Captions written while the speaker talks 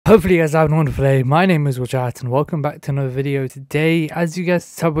Hopefully you guys are having a wonderful day. My name is Waja and welcome back to another video. Today, as you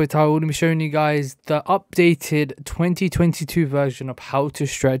guys tell by the title, I'm going to be showing you guys the updated 2022 version of how to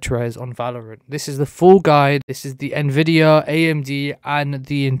stretch res on Valorant. This is the full guide. This is the Nvidia, AMD and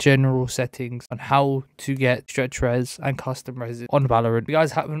the in general settings on how to get stretch res and custom res on Valorant. If you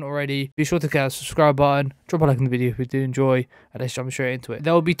guys haven't already, be sure to hit that subscribe button, drop a like on the video if you do enjoy, and let's jump straight into it.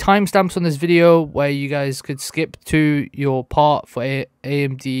 There will be timestamps on this video where you guys could skip to your part for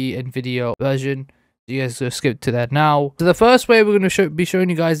AMD Nvidia version. You guys go skip to that now. So the first way we're going to be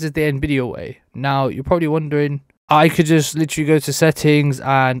showing you guys is the Nvidia way. Now you're probably wondering, I could just literally go to settings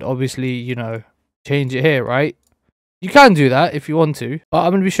and obviously, you know, change it here, right? You can do that if you want to, but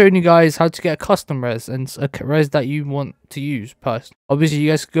I'm going to be showing you guys how to get a custom res and a res that you want to use first. Obviously you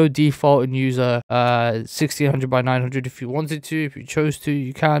guys could go default and use a 1600 by 900 if you wanted to. If you chose to,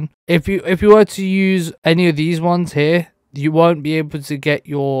 you can. If you were to use any of these ones here, you won't be able to get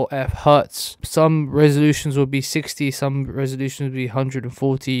your hertz. Some resolutions will be 60, some resolutions will be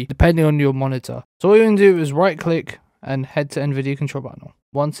 140, depending on your monitor. So what you're going to do is right click and head to Nvidia control panel.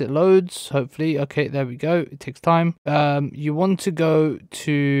 Once it loads, hopefully, okay, there we go. It takes time. You want to go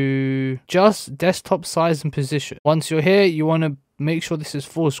to just desktop size and position. Once you're here, you want to make sure this is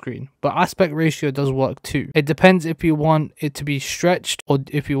full screen, but aspect ratio does work too. It depends if you want it to be stretched or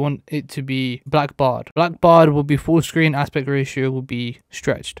if you want it to be black barred. Black barred will be full screen, aspect ratio will be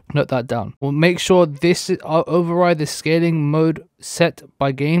stretched. Note that down. We'll make sure this override the scaling mode set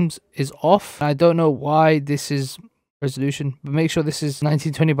by games is off. I don't know why this is resolution, but make sure this is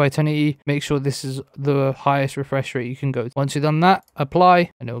 1920 by 1080. Make sure this is the highest refresh rate you can go to. Once you've done that,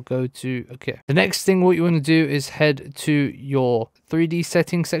 apply, and it'll go to okay. The next thing what you want to do is head to your 3D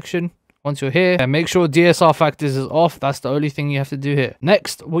settings section. Once you're here, and make sure DSR factors is off. That's the only thing you have to do here.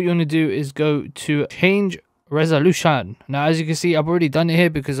 Next, what you want to do is go to change resolution. Now, as you can see, I've already done it here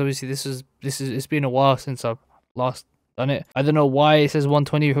because obviously it's been a while since I've last done it. I don't know why it says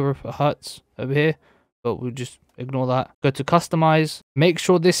 120 hertz over here, but we'll just ignore that. Go to customize. Make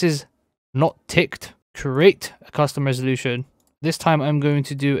sure this is not ticked. Create a custom resolution. This time I'm going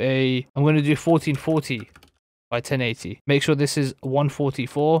to do 1440 by 1080. Make sure this is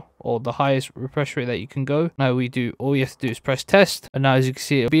 144 or the highest refresh rate that you can go. Now all you have to do is press test, and now as you can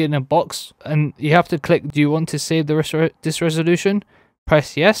see, it'll be in a box and you have to click, do you want to save this resolution?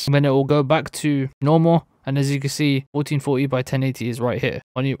 Press yes, and then it will go back to normal. And as you can see, 1440 by 1080 is right here.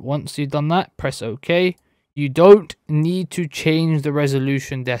 Once you've done that, press OK. You don't need to change the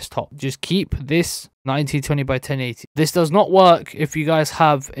resolution desktop. Just keep this 1920 by 1080. This does not work if you guys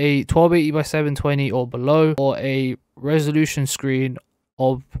have a 1280 by 720 or below, or a resolution screen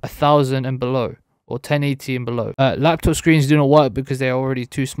of 1000 and below, or 1080 and below. Laptop screens do not work because they're already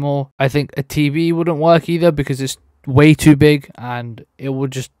too small. I think a TV wouldn't work either because it's way too big and it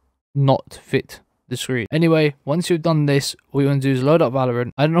would just not fit the screen. Anyway, once you've done this, what you want to do is load up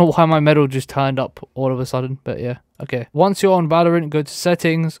Valorant. I don't know why my medal just turned up all of a sudden, but yeah, okay. Once you're on Valorant, go to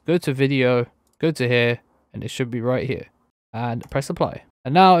settings, go to video, go to here, and it should be right here, and press apply.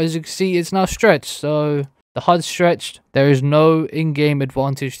 And now, as you can see, it's now stretched. So the HUD's stretched. There is no in-game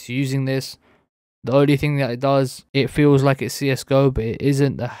advantage to using this. The only thing that it does, it feels like it's CSGO, but it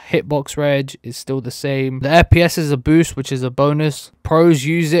isn't. The hitbox reg is still the same. The FPS is a boost, which is a bonus. Pros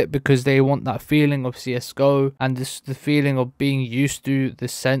use it because they want that feeling of CSGO and the feeling of being used to the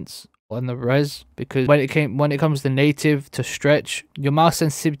sense on the res. Because when it comes to native to stretch, your mouse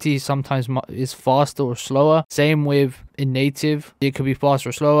sensitivity sometimes is faster or slower. Same with in native, it could be faster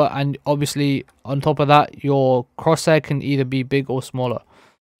or slower. And obviously, on top of that, your crosshair can either be big or smaller.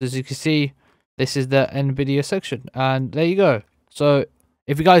 As you can see, this is the Nvidia section, and there you go. So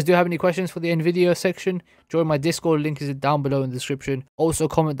if you guys do have any questions for the Nvidia section, join my Discord. Link is down below in the description. Also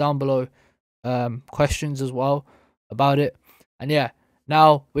comment down below questions as well about it. And yeah,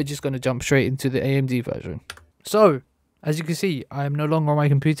 now we're just going to jump straight into the AMD version. So as you can see, I am no longer on my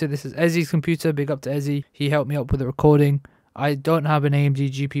computer. This is Ezzy's computer. Big up to Ezzy. He helped me out with the recording. I don't have an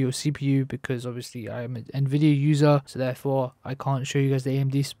AMD GPU or CPU because obviously I am an Nvidia user, so therefore I can't show you guys the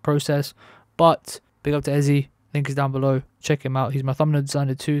AMD process. But big up to Ezzy, link is down below, check him out. He's my thumbnail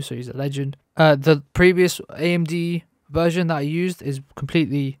designer too, so he's a legend. The previous AMD version that I used is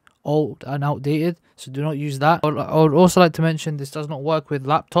completely old and outdated, so do not use that. I would also like to mention this does not work with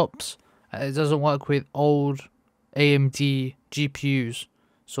laptops. It doesn't work with old AMD GPUs,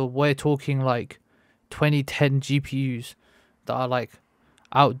 so we're talking like 2010 GPUs that are like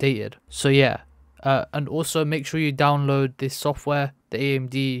outdated. So yeah, and also make sure you download this software, the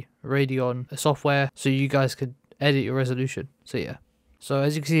AMD Radeon software, so you guys could edit your resolution. So yeah, so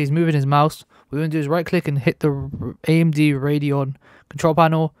as you can see, he's moving his mouse. What we're going to do is right click and hit the AMD Radeon control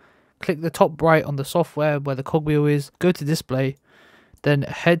panel, click the top right on the software where the cogwheel is, go to display, then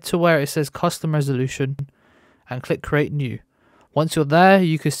head to where it says custom resolution and click create new. Once you're there,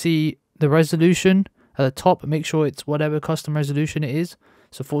 you can see the resolution at the top. Make sure it's whatever custom resolution it is,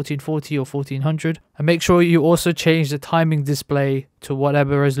 so 1440 or 1400, and make sure you also change the timing display to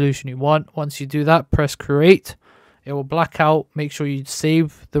whatever resolution you want. Once you do that, press create. It will black out. Make sure you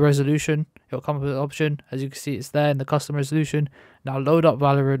save the resolution. It will come up with an option. As you can see, it's there in the custom resolution. Now load up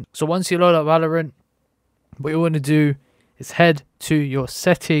Valorant. So once you load up Valorant, what you want to do is head to your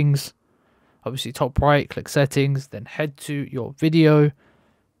settings. Obviously top right, click settings, then head to your video,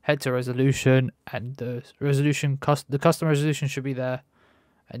 head to resolution, and the custom resolution should be there.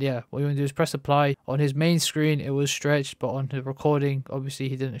 And yeah, what you want to do is press apply. On his main screen it was stretched, but on the recording obviously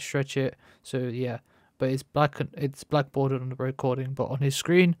he didn't stretch it, so yeah, but it's black bordered on the recording, but on his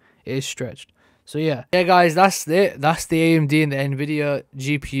screen it is stretched. So yeah guys, that's it. That's the AMD and the Nvidia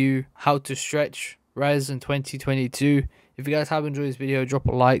GPU how to stretch res in 2022. If you guys have enjoyed this video, drop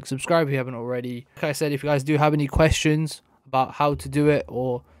a like, subscribe if you haven't already. Like I said, if you guys do have any questions about how to do it,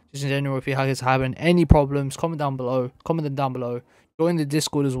 or just in general, if you guys are having any problems, comment them down below. Join the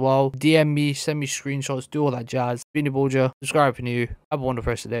Discord as well. DM me, send me screenshots, do all that jazz. Been Waja, subscribe if you're new. Have a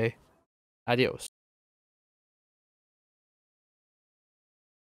wonderful rest of the day. Adios.